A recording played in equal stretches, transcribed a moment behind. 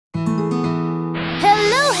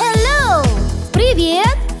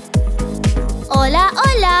Hola,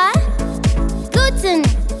 hola. Guten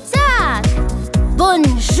Tag.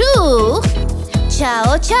 Bonjour.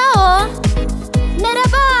 Ciao, ciao.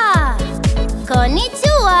 Merhaba.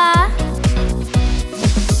 Konnichiwa.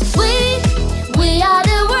 We are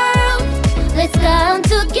the world. Let's come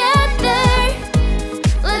together.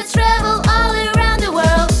 Let's travel all around the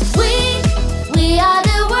world. We are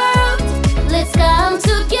the world. Let's come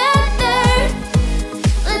together.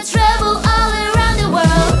 Let's travel all around the world.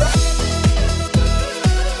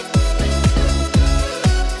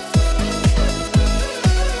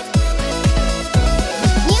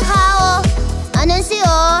 Ni hao,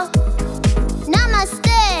 annyeonghaseyo,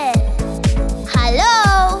 namaste,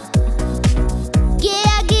 hello,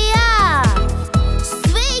 gia gia,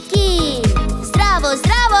 sveiki, zdravo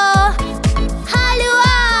zdravo,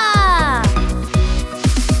 halua.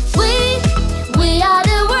 We are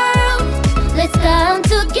the world. Let's come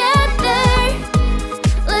together.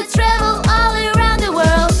 Let's travel all around the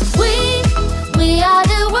world. We are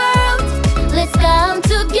the world. Let's come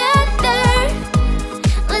together.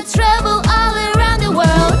 Let's travel all around the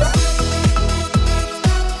world.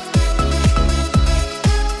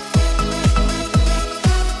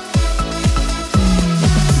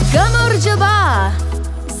 Gamurjaba,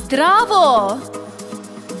 zdravo,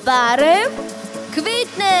 barev,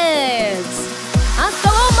 kvitnec.